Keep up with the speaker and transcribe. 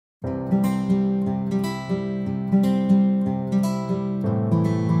Good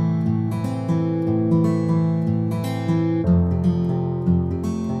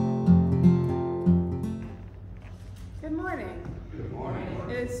morning. Good morning.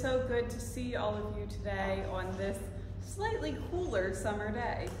 It is so good to see all of you today on this slightly cooler summer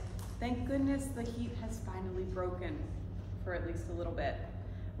day. Thank goodness the heat has finally broken for at least a little bit.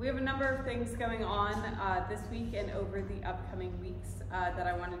 We have a number of things going on this week and over the upcoming weeks that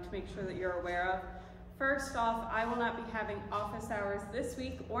I wanted to make sure that you're aware of. First off, I will not be having office hours this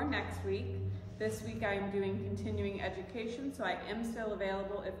week or next week. This week I am doing continuing education, so I am still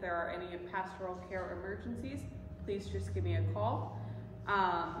available if there are any pastoral care emergencies. Please just give me a call.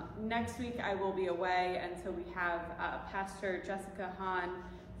 Next week I will be away, and so we have Pastor Jessica Hahn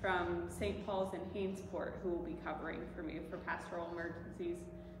from St. Paul's in Hainesport who will be covering for me for pastoral emergencies.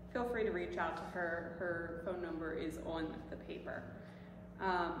 Feel free to reach out to her. Her phone number is on the paper.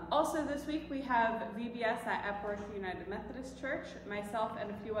 Also this week we have VBS at Epworth United Methodist Church. Myself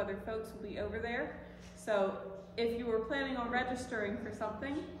and a few other folks will be over there. So if you were planning on registering for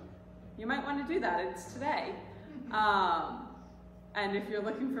something, you might want to do that. It's today. And if you're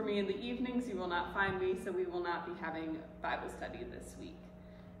looking for me in the evenings, you will not find me, so we will not be having Bible study this week.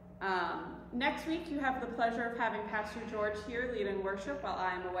 Next week, you have the pleasure of having Pastor George here leading worship while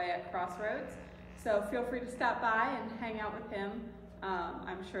I am away at Crossroads. So feel free to stop by and hang out with him.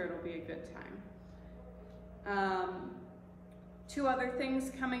 I'm sure it'll be a good time. Two other things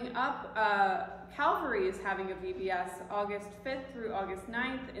coming up. Calvary is having a VBS August 5th through August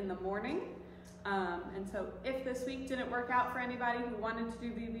 9th in the morning. And so if this week didn't work out for anybody who wanted to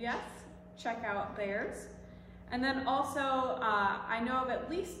do VBS, check out theirs. And then also, I know of at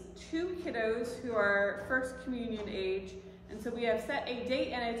least 2 kiddos who are First Communion age, and so we have set a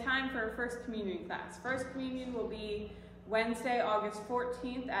date and a time for a First Communion class. First Communion will be Wednesday, August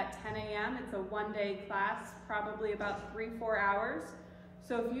 14th at 10 a.m. It's a one-day class, probably about 3-4 hours.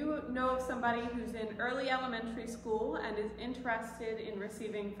 So if you know of somebody who's in early elementary school and is interested in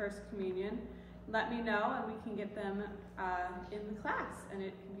receiving First Communion, let me know and we can get them in the class, and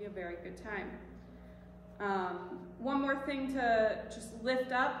it can be a very good time. One more thing to just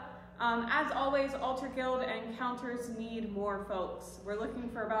lift up. As always, Altar Guild and Counters need more folks. We're looking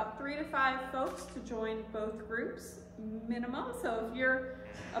for about 3 to 5 folks to join both groups, minimum. So if you're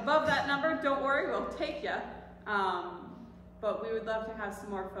above that number, don't worry, we'll take you. But we would love to have some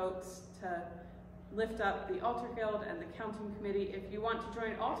more folks to lift up the Altar Guild and the Counting Committee. If you want to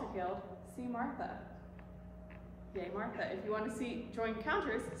join Altar Guild, see Martha. Yay, Martha. If you want to join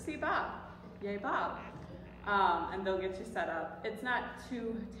Counters, see Bob. Yay, Bob. And they'll get you set up. It's not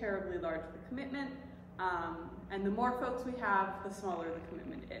too terribly large of a commitment, and the more folks we have, the smaller the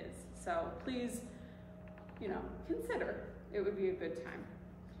commitment is. So please, consider. It would be a good time.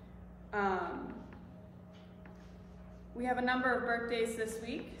 We have a number of birthdays this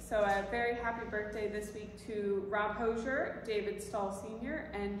week, so a very happy birthday this week to Rob Hosier, David Stahl Sr.,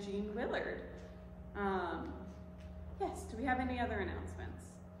 and Jean Willard. Yes, do we have any other announcements?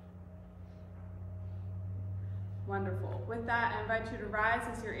 Wonderful. With that, I invite you to rise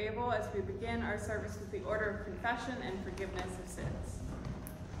as you're able as we begin our service with the order of confession and forgiveness of sins.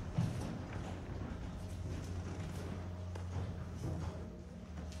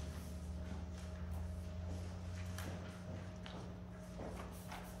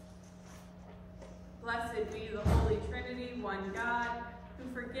 Blessed be the Holy Trinity, one God,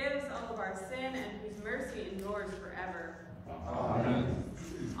 who forgives all of our sin and whose mercy endures forever. Amen.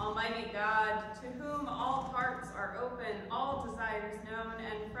 Almighty God, to whom all hearts are open, all desires known,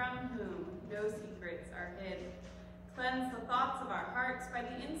 and from whom no secrets are hid, cleanse the thoughts of our hearts by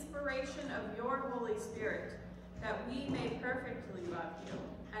the inspiration of your Holy Spirit, that we may perfectly love you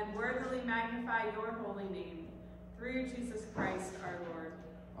and worthily magnify your holy name, through Jesus Christ our Lord.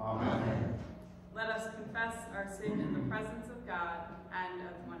 Amen. Let us confess our sin in the presence of God and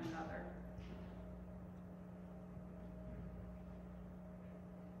of one another.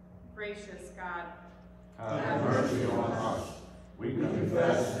 Gracious God, have mercy on us. We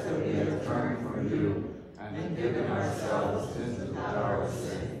confess that we have turned from you and given ourselves into the power of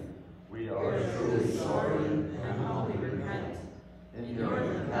sin. We are truly sorry and humbly repent. In your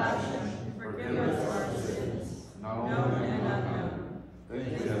compassion, forgive us our sins, known and unknown,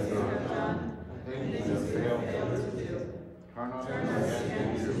 things we have not done, things we have failed to do. Turn us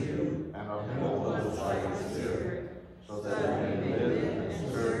against you and uphold us by your Spirit, so that we may live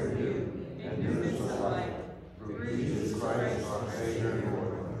and serve you in newness of life, through Jesus Christ our Savior and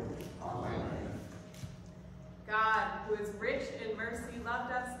Lord. Amen. God, who is rich in mercy,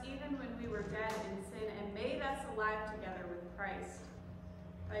 loved us even when we were dead in sin and made us alive together with Christ.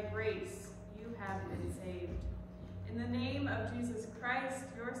 By grace, you have been saved. In the name of Jesus Christ,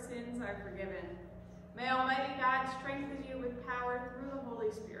 your sins are forgiven. May Almighty God strengthen you with power through the Holy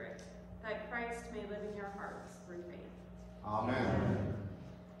Spirit, that Christ may live in your hearts through faith. Amen.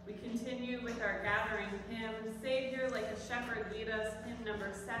 We continue with our gathering hymn, Savior Like a Shepherd Lead Us, hymn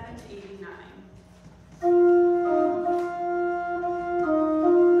number 789. Amen.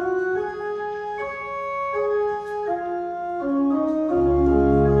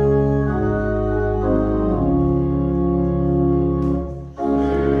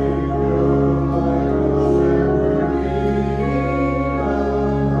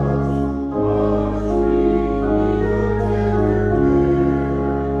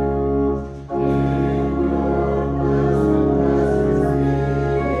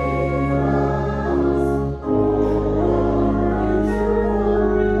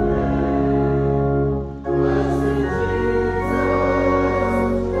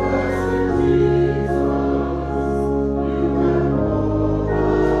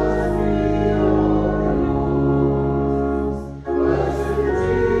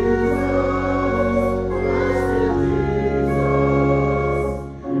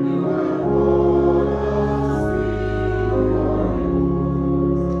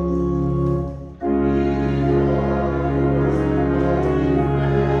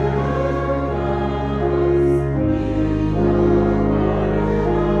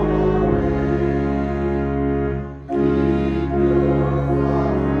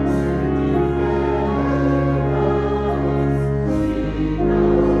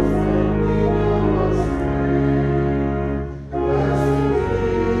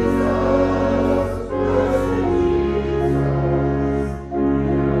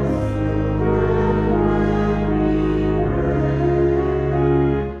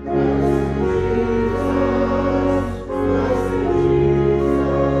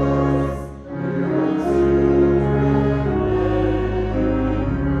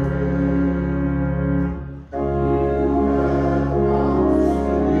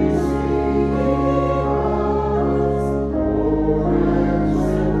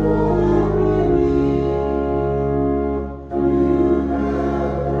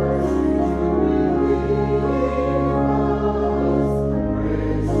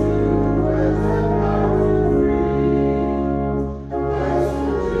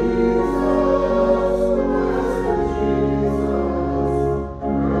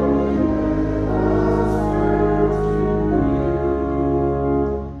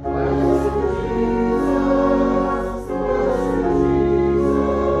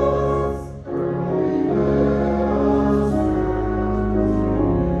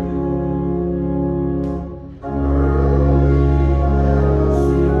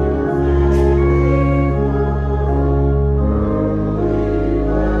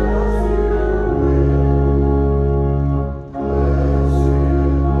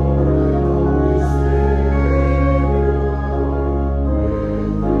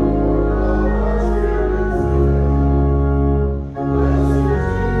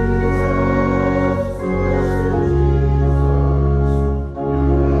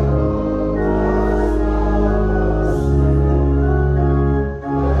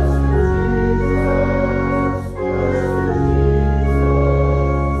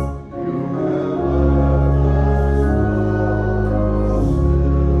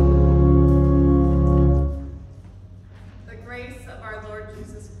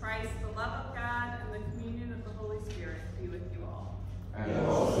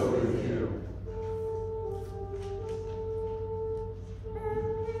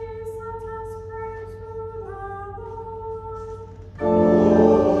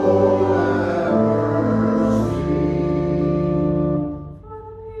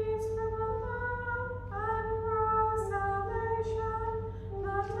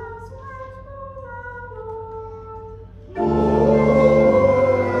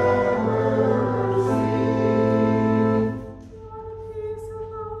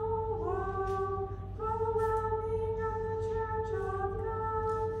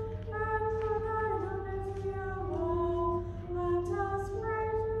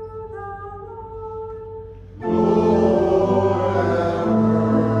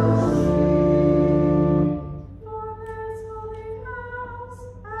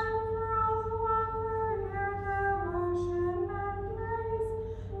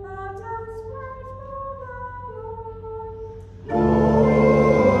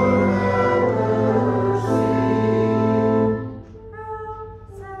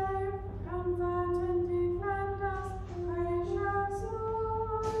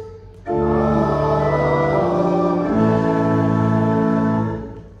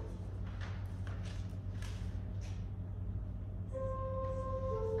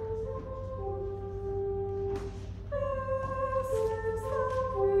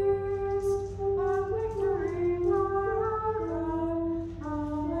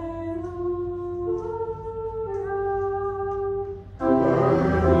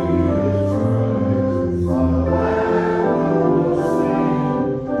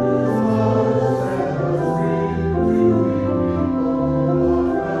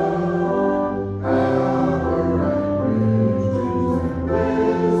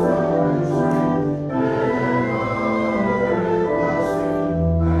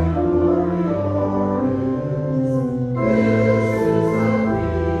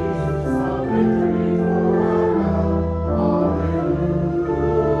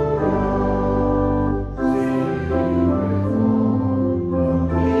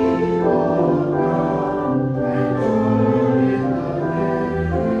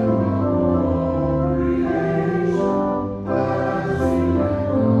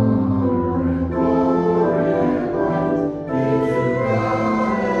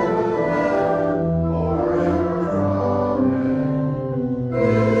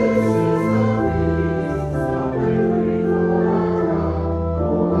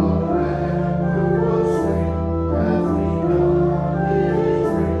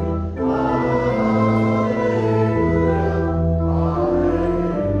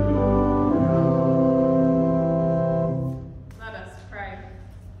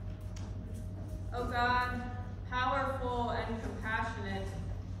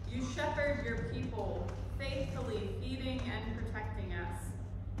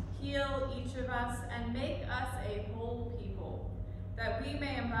 heal each of us and make us a whole people, that we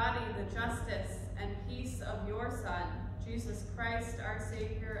may embody the justice and peace of your Son, Jesus Christ, our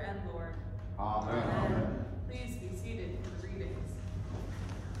Savior and Lord. Amen. Amen. Please be seated for the readings.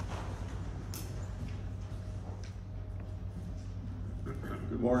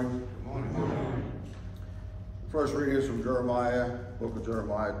 Good morning. Good morning. The first reading is from Jeremiah, book of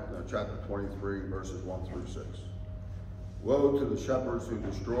Jeremiah, chapter 23, verses 1 through 6. Woe to the shepherds who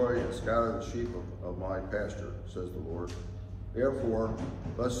destroy and scatter the sheep of my pasture, says the Lord. Therefore,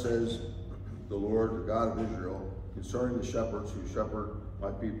 thus says the Lord, the God of Israel, concerning the shepherds who shepherd my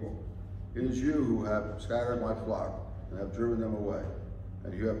people. It is you who have scattered my flock and have driven them away,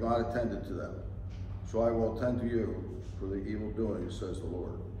 and you have not attended to them. So I will attend to you for the evil doings, says the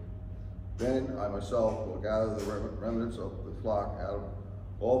Lord. Then I myself will gather the remnants of the flock out of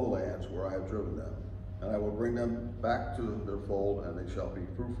all the lands where I have driven them, and I will bring them back to their fold, and they shall be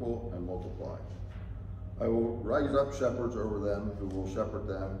fruitful and multiply. I will raise up shepherds over them who will shepherd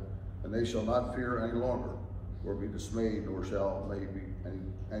them, and they shall not fear any longer, or be dismayed, nor shall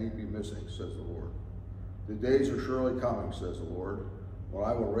any be missing, says the Lord. The days are surely coming, says the Lord, when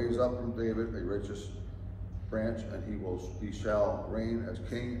I will raise up from David a righteous branch, and he shall reign as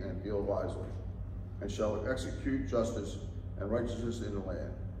king and deal wisely, and shall execute justice and righteousness in the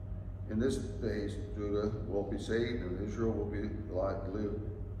land. In this days Judah will be saved, and Israel will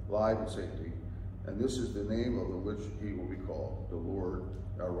live in safety. And this is the name of which he will be called, the Lord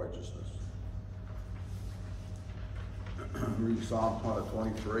our righteousness. Read Psalm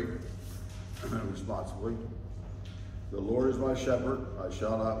 23 responsibly. The Lord is my shepherd, I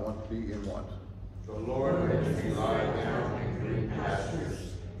shall not be in want. The Lord makes me lie down in green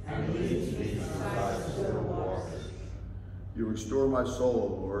pastures and leads me beside still waters. You restore my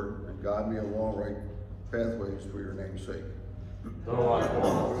soul, O Lord, and guide me along right pathways for your name's sake. Though I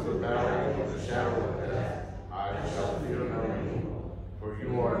walk through the valley of the shadow of death, I shall fear no evil, for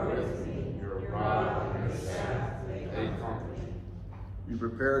you are with me, your rod and your staff, they comfort me. You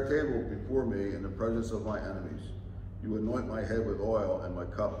prepare a table before me in the presence of my enemies. You anoint my head with oil, and my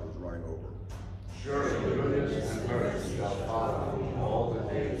cup is running over. Surely goodness and mercy shall follow me all the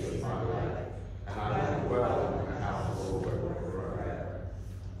days of my life, and I will dwell in the house of the Lord forever.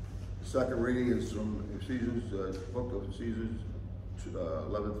 The second reading is from Ephesians, book of Ephesians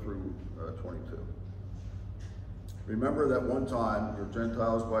 11 through 22. Remember that one time your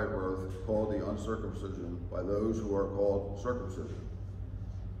Gentiles by birth, called the uncircumcision by those who are called circumcision,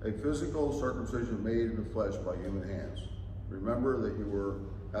 a physical circumcision made in the flesh by human hands. Remember that you were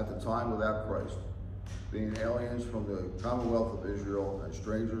at the time without Christ, being aliens from the commonwealth of Israel and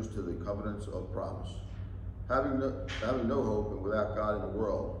strangers to the covenants of promise, having no hope and without God in the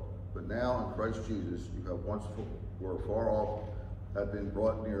world. But now in Christ Jesus, you have once were far off, have been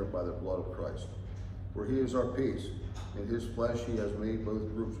brought near by the blood of Christ. For he is our peace. In his flesh he has made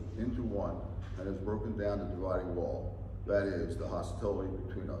both groups into one, and has broken down the dividing wall, that is, the hostility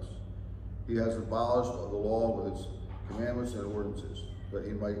between us. He has abolished the law with its commandments and ordinances, that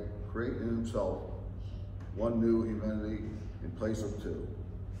he might create in himself one new humanity in place of two,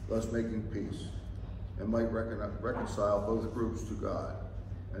 thus making peace, and might reconcile both groups to God,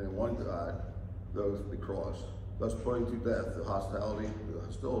 and in one God, those the cross, thus putting to death the hostility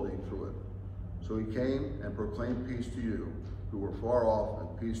through it. So he came and proclaimed peace to you who were far off,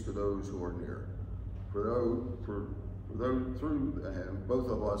 and peace to those who are near. For through him, both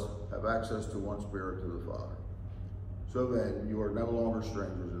of us have access to one Spirit to the Father. So then, you are no longer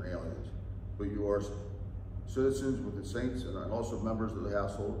strangers and aliens, but you are citizens with the saints and also members of the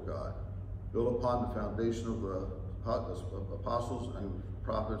household of God, built upon the foundation of the apostles and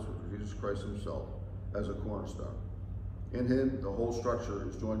prophets of Jesus Christ himself as a cornerstone. In him, the whole structure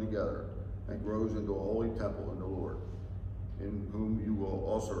is joined together and grows into a holy temple in the Lord, in whom you will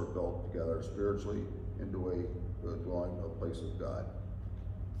also are built together spiritually into a dwelling, a place of God.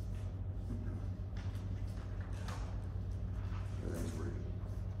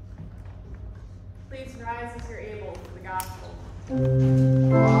 Please rise as you're able for the gospel.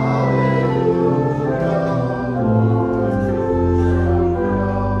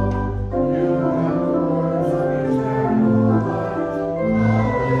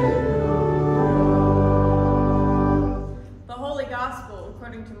 The Holy Gospel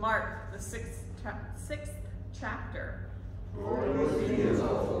according to Mark, the sixth chapter.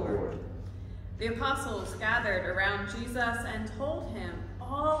 The apostles gathered around Jesus and told him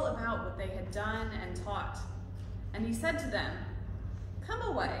all about what they had done and taught. And he said to them, "Come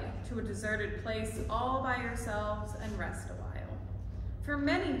away to a deserted place all by yourselves and rest a while." For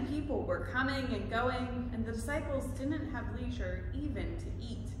many people were coming and going, and the disciples didn't have leisure even to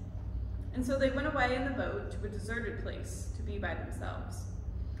eat. And so they went away in the boat to a deserted place to be by themselves.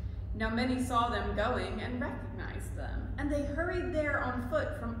 Now many saw them going and recognized them, and they hurried there on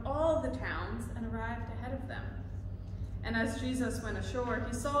foot from all the towns and arrived ahead of them. And as Jesus went ashore,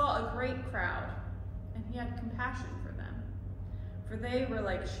 he saw a great crowd, and he had compassion for them, for they were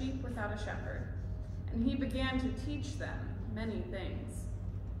like sheep without a shepherd, and he began to teach them many things.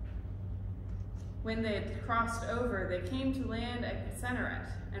 When they had crossed over, they came to land at Gennesaret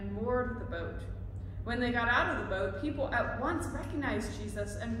and moored the boat. When they got out of the boat, people at once recognized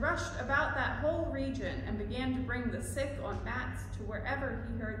Jesus and rushed about that whole region and began to bring the sick on mats to wherever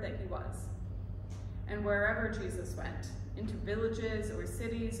he heard that he was. And wherever Jesus went, into villages or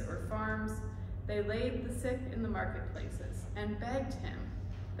cities or farms, they laid the sick in the marketplaces and begged him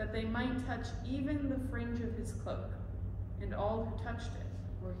that they might touch even the fringe of his cloak, and all who touched it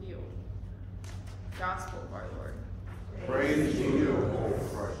were healed. Gospel of our Lord. Praise to you,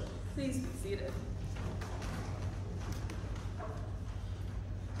 O Christ. Please be seated.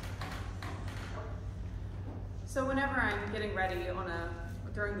 So whenever I'm getting ready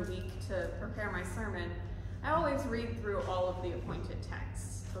during the week to prepare my sermon, I always read through all of the appointed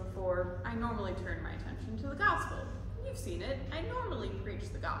texts before I normally turn my attention to the gospel. You've seen it. I normally preach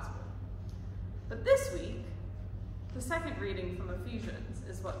the gospel. But this week, the second reading from Ephesians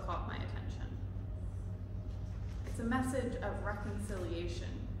is what caught my attention. It's a message of reconciliation,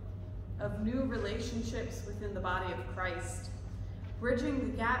 of new relationships within the body of Christ, bridging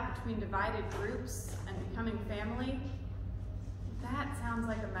the gap between divided groups and becoming family. That sounds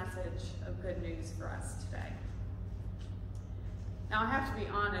like a message of good news for us today. Now, I have to be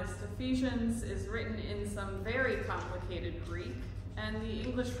honest, Ephesians is written in some very complicated Greek, and the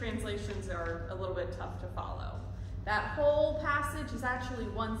English translations are a little bit tough to follow. That whole passage is actually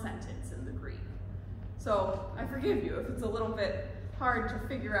one sentence in the Greek. So I forgive you if it's a little bit hard to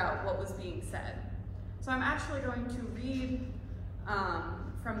figure out what was being said. So I'm actually going to read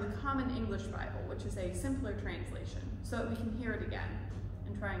from the Common English Bible, which is a simpler translation, so that we can hear it again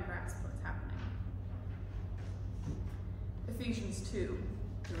and try and grasp what's happening. Ephesians 2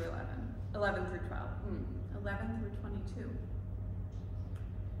 through 11 through 22.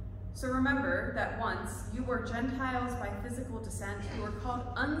 So remember that once you were Gentiles by physical descent who were called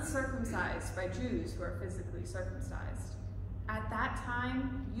uncircumcised by Jews who are physically circumcised. At that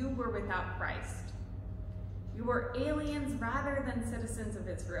time, you were without Christ. You were aliens rather than citizens of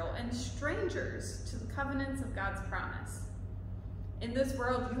Israel and strangers to the covenants of God's promise. In this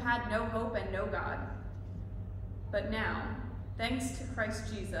world, you had no hope and no God. But now, thanks to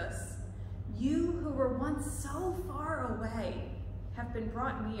Christ Jesus, you who were once so far away have been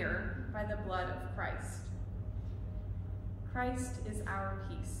brought near by the blood of Christ. Christ is our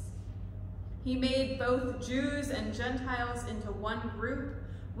peace. He made both Jews and Gentiles into one group.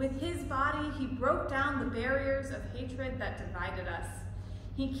 With his body, he broke down the barriers of hatred that divided us.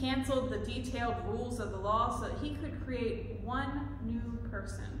 He canceled the detailed rules of the law so that he could create one new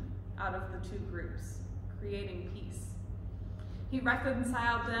person out of the two groups, creating peace. He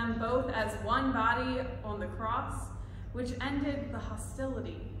reconciled them both as one body on the cross, which ended the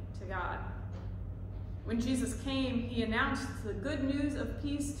hostility to God. When Jesus came, he announced the good news of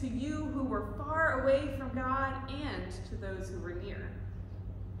peace to you who were far away from God and to those who were near.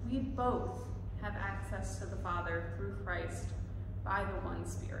 We both have access to the Father through Christ by the one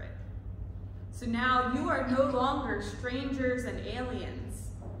Spirit. So now you are no longer strangers and aliens.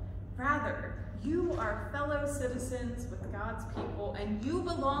 Rather, you are fellow citizens with God's people, and you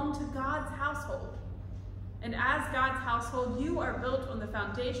belong to God's household. And as God's household, you are built on the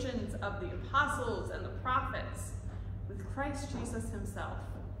foundations of the apostles and the prophets, with Christ Jesus himself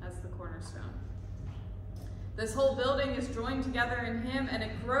as the cornerstone. This whole building is joined together in him, and it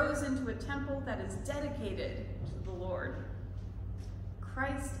grows into a temple that is dedicated to the Lord.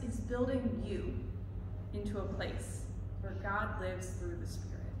 Christ is building you into a place where God lives through the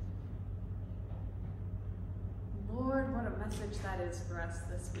Spirit. Lord, what a message that is for us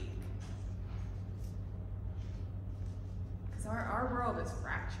this week. Because our world is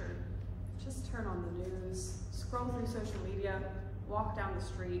fractured. Just turn on the news, scroll through social media, walk down the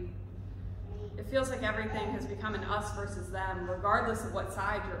street. It feels like everything has become an us versus them, regardless of what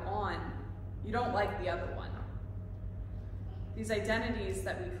side you're on. You don't like the other one. These identities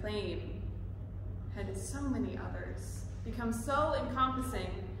that we claim, and so many others, become so encompassing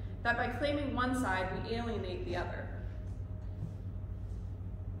that by claiming one side, we alienate the other.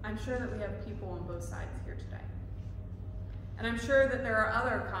 I'm sure that we have people on both sides here today. And I'm sure that there are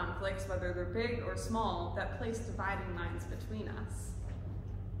other conflicts, whether they're big or small, that place dividing lines between us.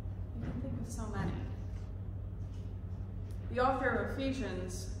 You can think of so many. the author of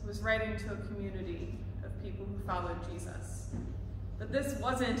Ephesians was writing to a community of people who followed Jesus. But this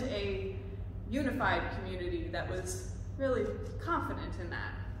wasn't a unified community that was really confident in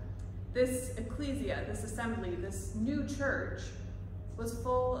that. This ecclesia, this assembly, this new church was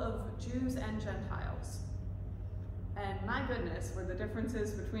full of Jews and Gentiles. And my goodness, were the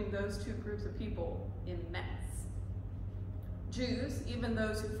differences between those two groups of people immense. Jews, even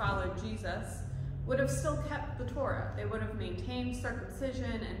those who followed Jesus, would have still kept the Torah. They would have maintained circumcision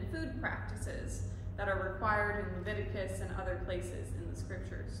and food practices that are required in Leviticus and other places in the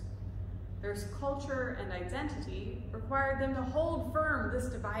scriptures. Their culture and identity required them to hold firm this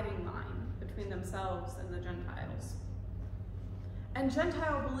dividing line between themselves and the Gentiles. And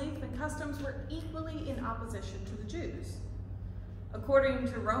Gentile belief and customs were equally in opposition to the Jews.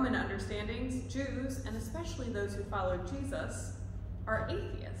 According to Roman understandings, Jews, and especially those who followed Jesus, are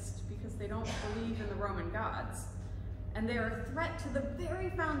atheists because they don't believe in the Roman gods. And they are a threat to the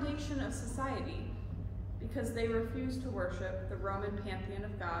very foundation of society because they refuse to worship the Roman pantheon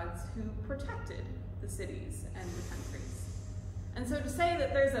of gods who protected the cities and the countries. And so to say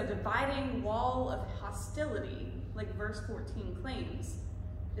that there's a dividing wall of hostility, like verse 14 claims,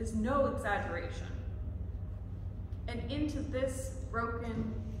 is no exaggeration. And into this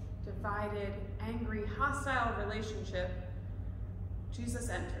broken, divided, angry, hostile relationship, Jesus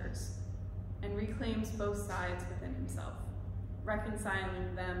enters and reclaims both sides within himself,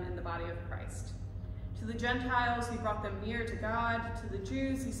 reconciling them in the body of Christ. To the Gentiles, he brought them near to God. To the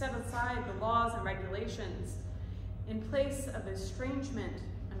Jews, he set aside the laws and regulations. In place of estrangement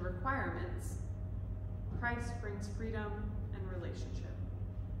and requirements, Christ brings freedom and relationship.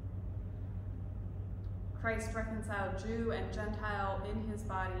 Christ reconciled Jew and Gentile in his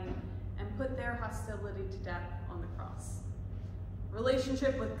body and put their hostility to death on the cross.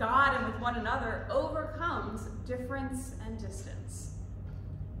 Relationship with God and with one another overcomes difference and distance.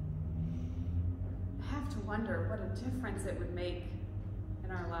 I have to wonder what a difference it would make in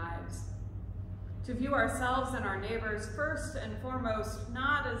our lives. To view ourselves and our neighbors first and foremost,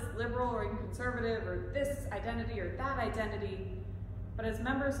 not as liberal or conservative or this identity or that identity, but as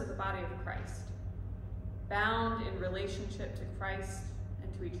members of the body of Christ, bound in relationship to Christ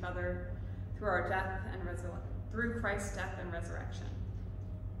and to each other through our death and through Christ's death and resurrection.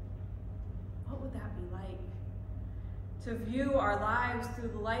 What would that be like? To view our lives through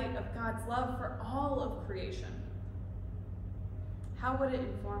the light of God's love for all of creation. How would it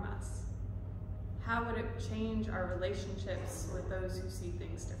inform us? How would it change our relationships with those who see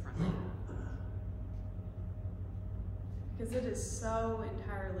things differently? Because it is so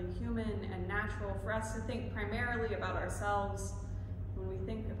entirely human and natural for us to think primarily about ourselves when we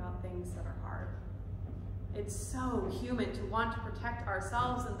think about things that are hard. It's so human to want to protect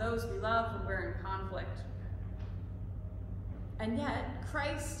ourselves and those we love when we're in conflict. And yet,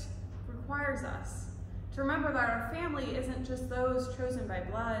 Christ requires us to remember that our family isn't just those chosen by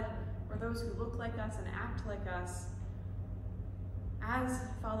blood or those who look like us and act like us. As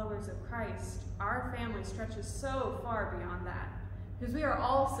followers of Christ, our family stretches so far beyond that because we are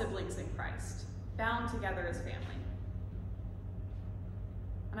all siblings in Christ, bound together as family.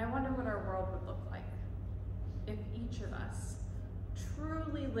 And I wonder what our world would look like if each of us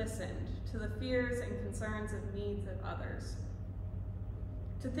truly listened to the fears and concerns and needs of others.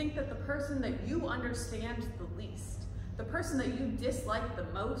 To think that the person that you understand the least, the person that you dislike the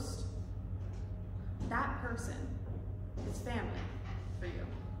most, that person is family for you.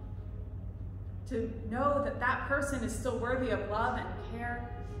 To know that that person is still worthy of love and care.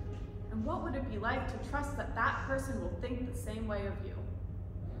 And what would it be like to trust that that person will think the same way of you?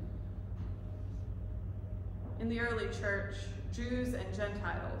 In the early church, Jews and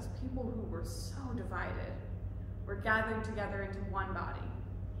Gentiles, people who were so divided, were gathered together into one body.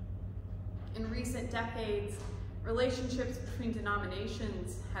 In recent decades, relationships between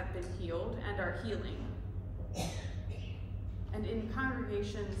denominations have been healed and are healing. And in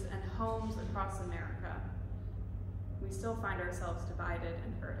congregations and homes across America, we still find ourselves divided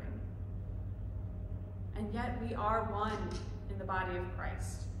and hurting. And yet we are one in the body of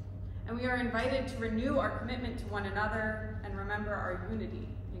Christ. And we are invited to renew our commitment to one another and remember our unity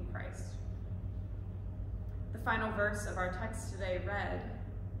in Christ. The final verse of our text today read,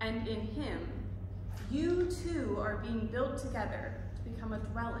 "And in him, you too are being built together to become a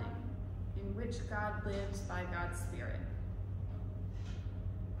dwelling in which God lives by God's Spirit."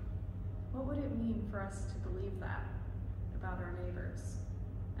 What would it mean for us to believe that about our neighbors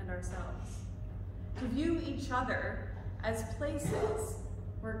and ourselves? To view each other as places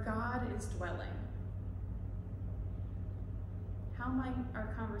where God is dwelling. How might our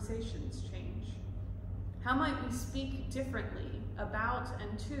conversations change? How might we speak differently about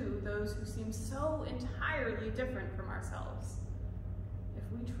and to those who seem so entirely different from ourselves, if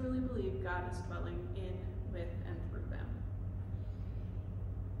we truly believe God is dwelling in, with, and through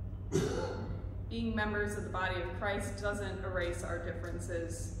them? Being members of the body of Christ doesn't erase our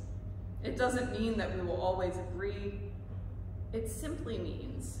differences. It doesn't mean that we will always agree. It simply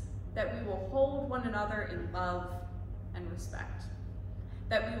means that we will hold one another in love and respect,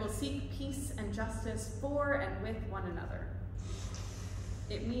 that we will seek peace and justice for and with one another.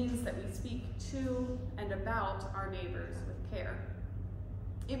 It means that we speak to and about our neighbors with care.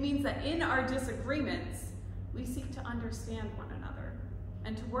 It means that in our disagreements, we seek to understand one another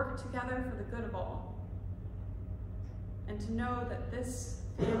and to work together for the good of all. And to know that this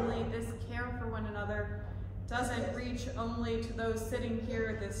family, this care for one another, doesn't reach only to those sitting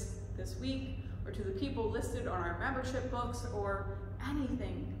here this week, or to the people listed on our membership books, or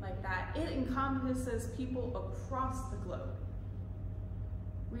anything like that. It encompasses people across the globe.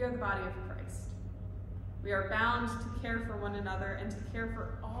 We are the body of Christ. We are bound to care for one another and to care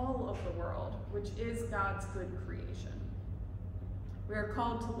for all of the world, which is God's good creation. We are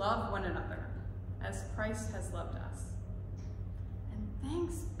called to love one another as Christ has loved us. And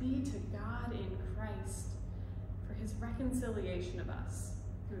thanks be to God in Christ for his reconciliation of us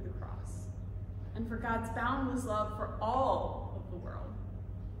through the cross, and for God's boundless love for all of the world.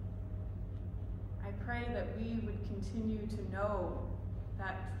 I pray that we would continue to know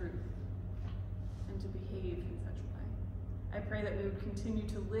that truth and to behave in such a way. I pray that we would continue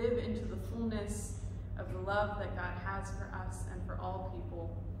to live into the fullness of the love that God has for us and for all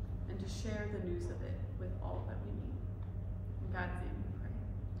people, and to share the news of it with all that we need. In God's name we pray.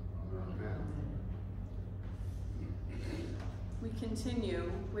 Amen. We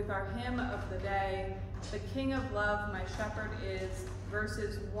continue with our hymn of the day, "The King of Love, My Shepherd Is,"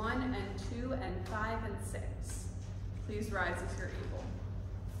 verses 1 and 2 and 5 and 6. Please rise as you're able.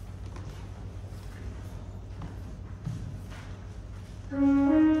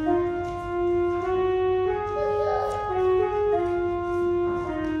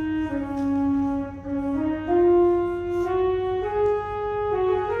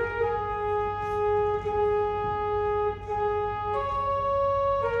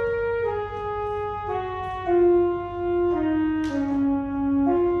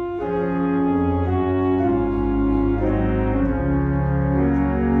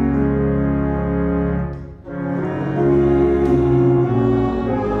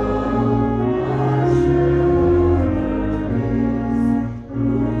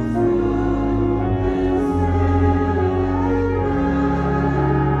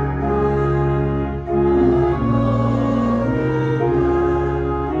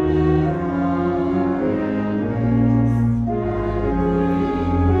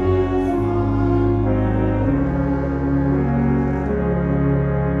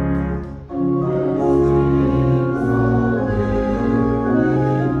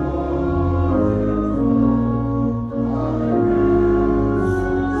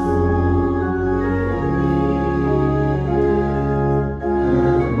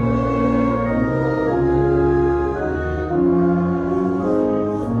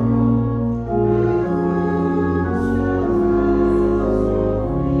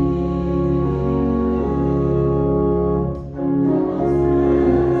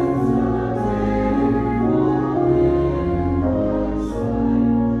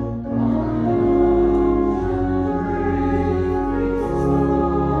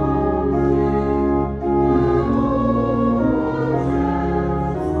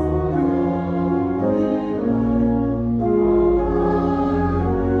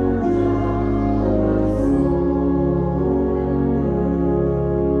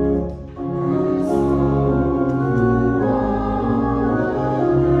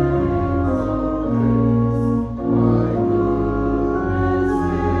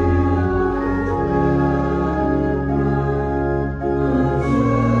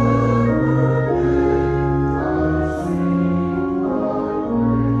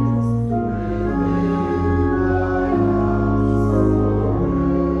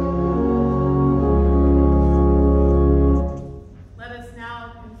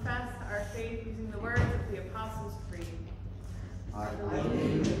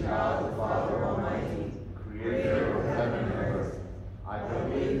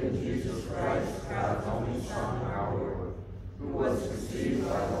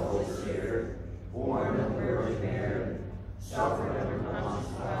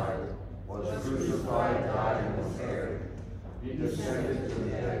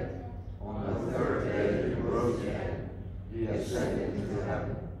 He ascended into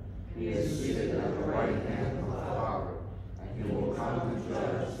heaven. He is seated at the right hand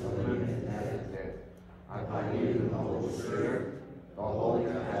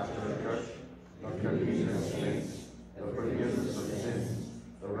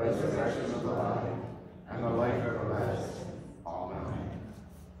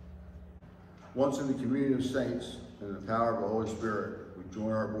Once in the communion of saints and in the power of the Holy Spirit, we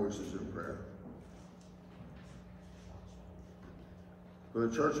join our voices in prayer. For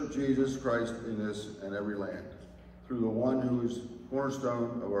the Church of Jesus Christ in this and every land, through the one who is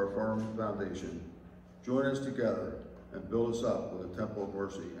cornerstone of our firm foundation, join us together and build us up with a temple of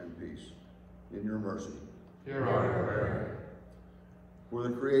mercy and peace. In your mercy. Hear our prayer. For the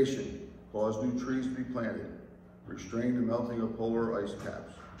creation, cause new trees to be planted, restrain the melting of polar ice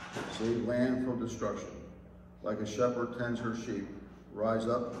caps, save land from destruction. Like a shepherd tends her sheep, rise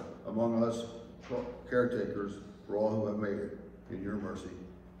up among us caretakers for all who have made it. In your mercy.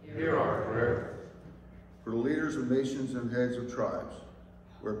 Hear our prayer. For the leaders of nations and heads of tribes,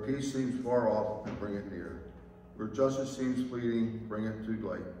 where peace seems far off, bring it near. Where justice seems fleeting, bring it to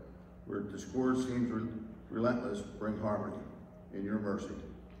light. Where discord seems relentless, bring harmony. In your mercy.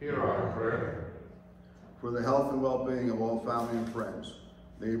 Hear our prayer. For the health and well-being of all family and friends,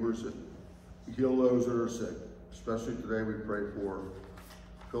 neighbors, heal those that are sick. Especially today we pray for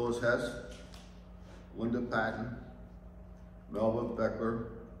Phyllis Hess, Linda Patton, Melba Beckler,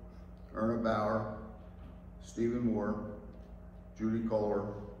 Erna Bauer, Stephen Moore, Judy Kohler,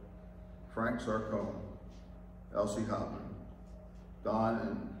 Frank Sarcone, Elsie Hoffman, Don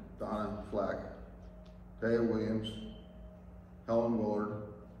and Donna Flack, Taya Williams, Helen Willard,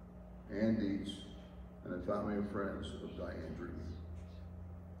 Ann Dietz, and the family and friends of Diane Dreamy.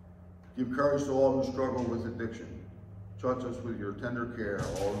 Give courage to all who struggle with addiction. Touch us with your tender care,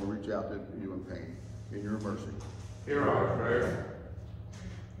 all who reach out to you in pain. In your mercy. Hear our prayer.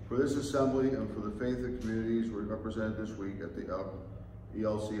 For this assembly and for the faith of communities represented this week at the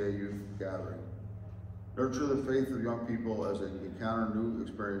ELCA Youth Gathering. Nurture the faith of young people as they encounter new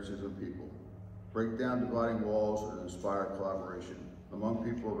experiences of people. Break down dividing walls and inspire collaboration among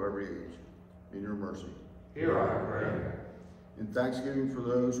people of every age. In your mercy. Hear our prayer. In thanksgiving for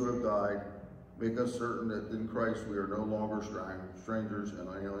those who have died, make us certain that in Christ we are no longer strangers and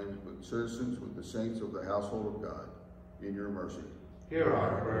aliens, but citizens with the saints of the household of God. In your mercy. Hear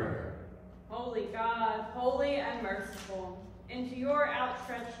our prayer. Holy God, holy and merciful, into your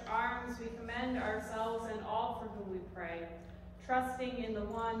outstretched arms we commend ourselves and all for whom we pray, trusting in the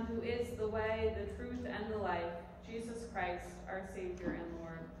one who is the way, the truth, and the life, Jesus Christ, our Savior and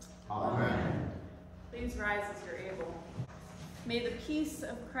Lord. Amen. Please rise as you're able. May the peace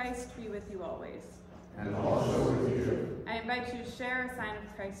of Christ be with you always. And also with you. I invite you to share a sign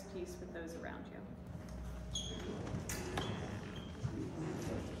of Christ's peace with those around you.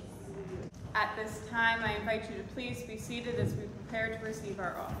 At this time, I invite you to please be seated as we prepare to receive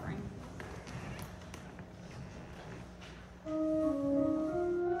our offering.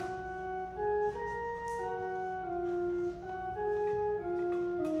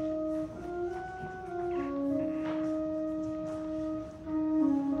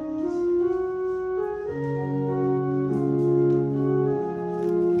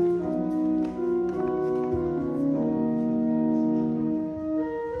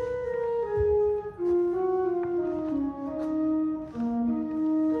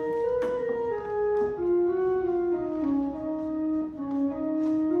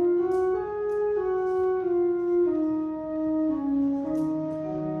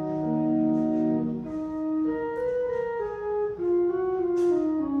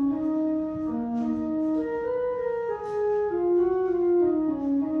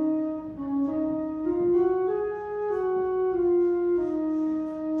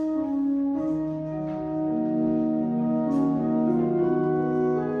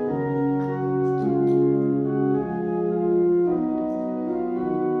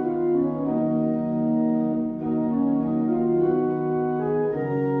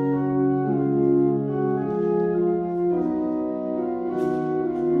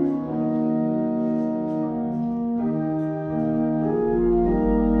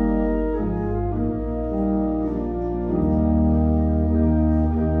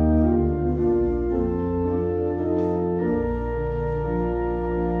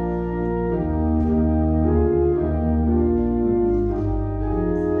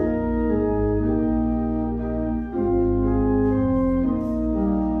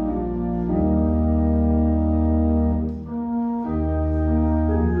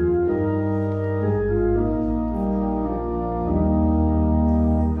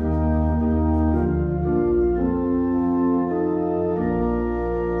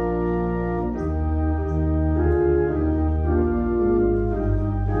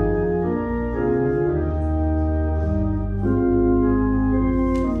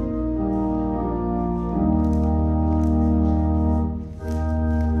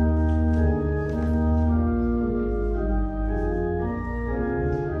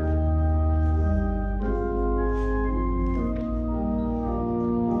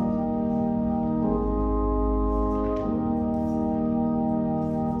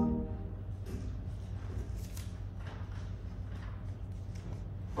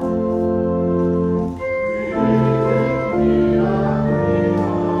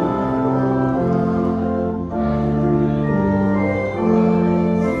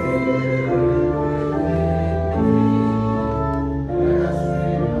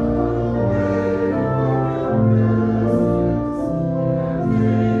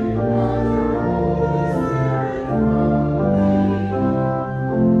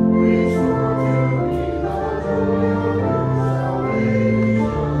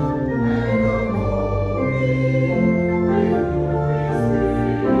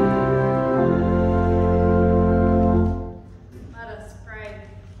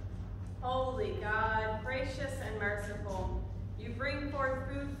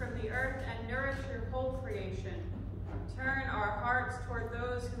 earth and nourish your whole creation. Turn our hearts toward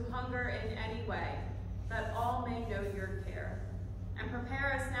those who hunger in any way, that all may know your care. And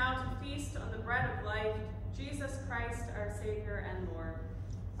prepare us now to feast on the bread of life, Jesus Christ, our Savior and Lord.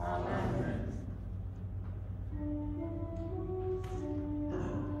 Amen.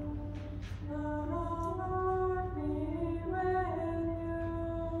 The Lord be with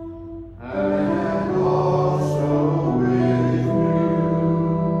you. And also with you.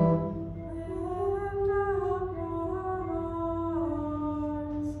 Lift up your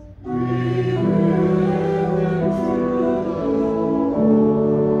hearts. We lift them to the Lord.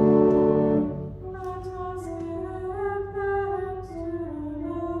 Let us give thanks to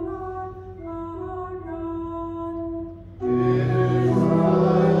the Lord our God. It is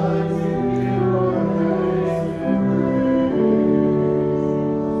right to give our thanks and praise.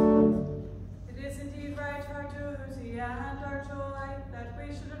 It is indeed right, our duty and our joy, that we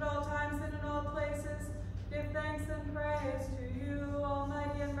should at all times and in all places give thanks and praise to you,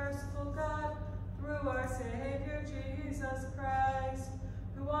 Almighty and merciful God, through our Savior Jesus Christ,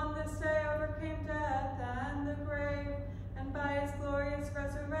 who on this day overcame death and the grave, and by his glorious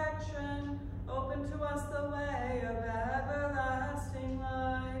resurrection opened to us the way of everlasting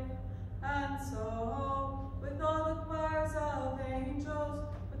life. And so, with all the choirs of angels,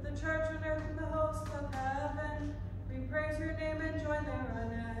 with the church on earth and the hosts of heaven, we praise your name and join their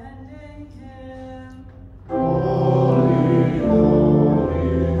unending hymn. Holy, holy,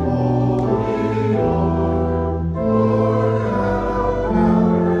 holy Lord, Lord of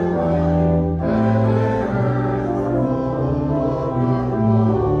power and might, heaven and earth are full of your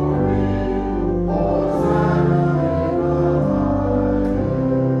glory. Hosanna in the highest.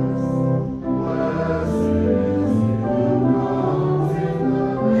 Blessed is he who comes in the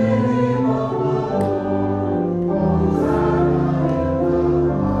name of the Lord. Hosanna in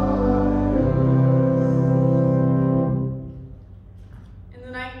the In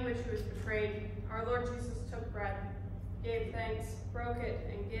the night in which he was betrayed, our Lord Jesus took bread, gave thanks, broke it,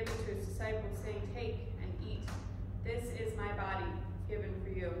 and gave it to his disciples, saying, "Take and eat. This is my body, given for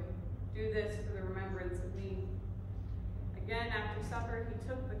you. Do this for the remembrance of me." Again, after supper, he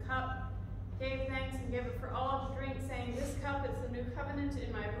took the cup, gave thanks, and gave it for all to drink, saying, "This cup is the new covenant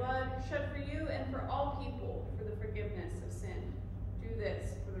in my blood, shed for you and for all people for the forgiveness of sin. Do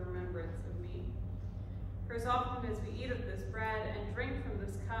this for the remembrance of me." For as often as we eat of this bread and drink from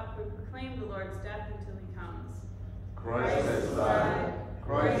this cup, we proclaim the Lord's death until he comes. Christ has died,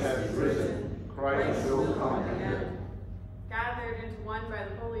 Christ has risen, Christ will come again. Gathered into one by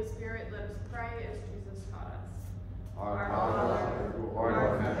the Holy Spirit, let us pray as Jesus taught us. Our Father, who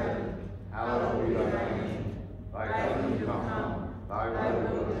art in heaven, hallowed be thy name. Thy kingdom come, thy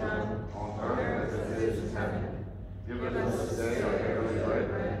will be done, on earth as it is in heaven. Give us this day our daily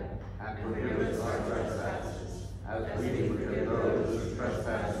bread, and forgive us our trespasses, as we forgive those who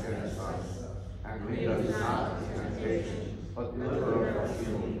trespass against us. And lead us not into temptation, but deliver us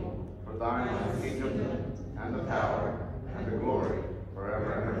from evil. For thine is the kingdom, and the power, and the glory,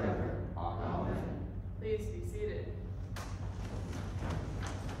 forever and ever. Amen. Please be seated.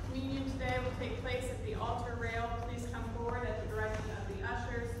 Communion today will take place at the altar rail. Please come forward at the direction of the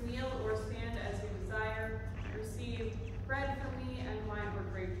ushers. Kneel or stand as you desire. Receive bread from me and wine or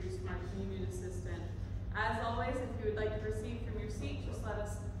grape juice from our communion assistant. As always, if you would like to receive from your seat, just let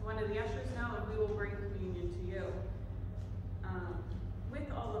one of the ushers know, and we will bring communion to you. With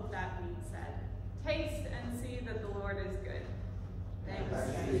all of that being said, taste and see that the Lord is good. Thanks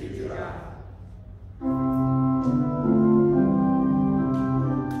be to God.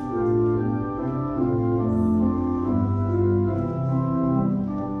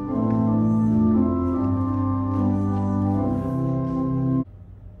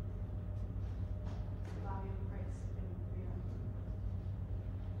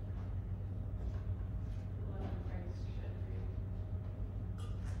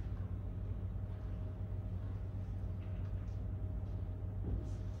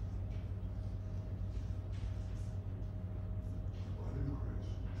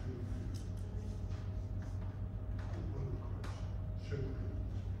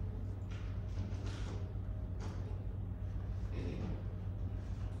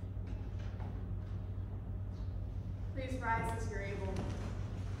 Please rise as you're able.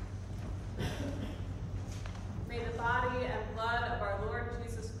 May the body and blood of our Lord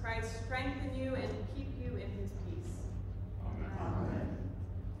Jesus Christ strengthen you and keep you in his peace. Amen.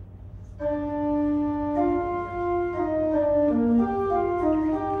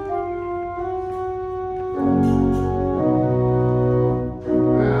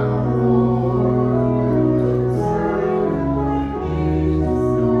 Now, Lord, with the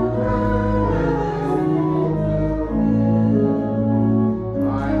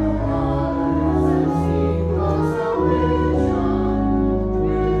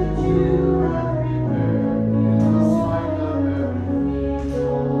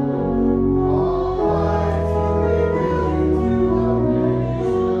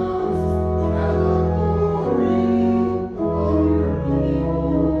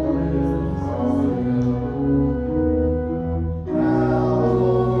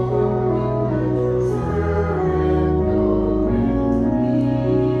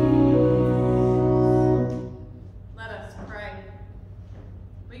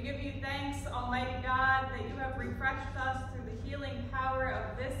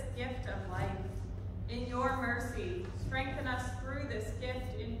mercy. Strengthen us through this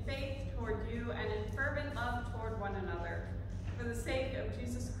gift in faith toward you and in fervent love toward one another. For the sake of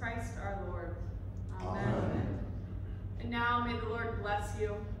Jesus Christ our Lord. Amen. And now may the Lord bless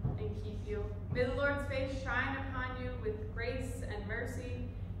you and keep you. May the Lord's face shine upon you with grace and mercy.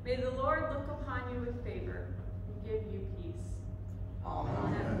 May the Lord look upon you with favor and give you peace.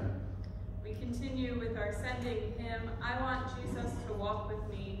 Amen. We continue with our sending hymn, I Want Jesus to Walk With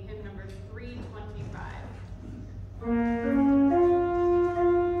Me.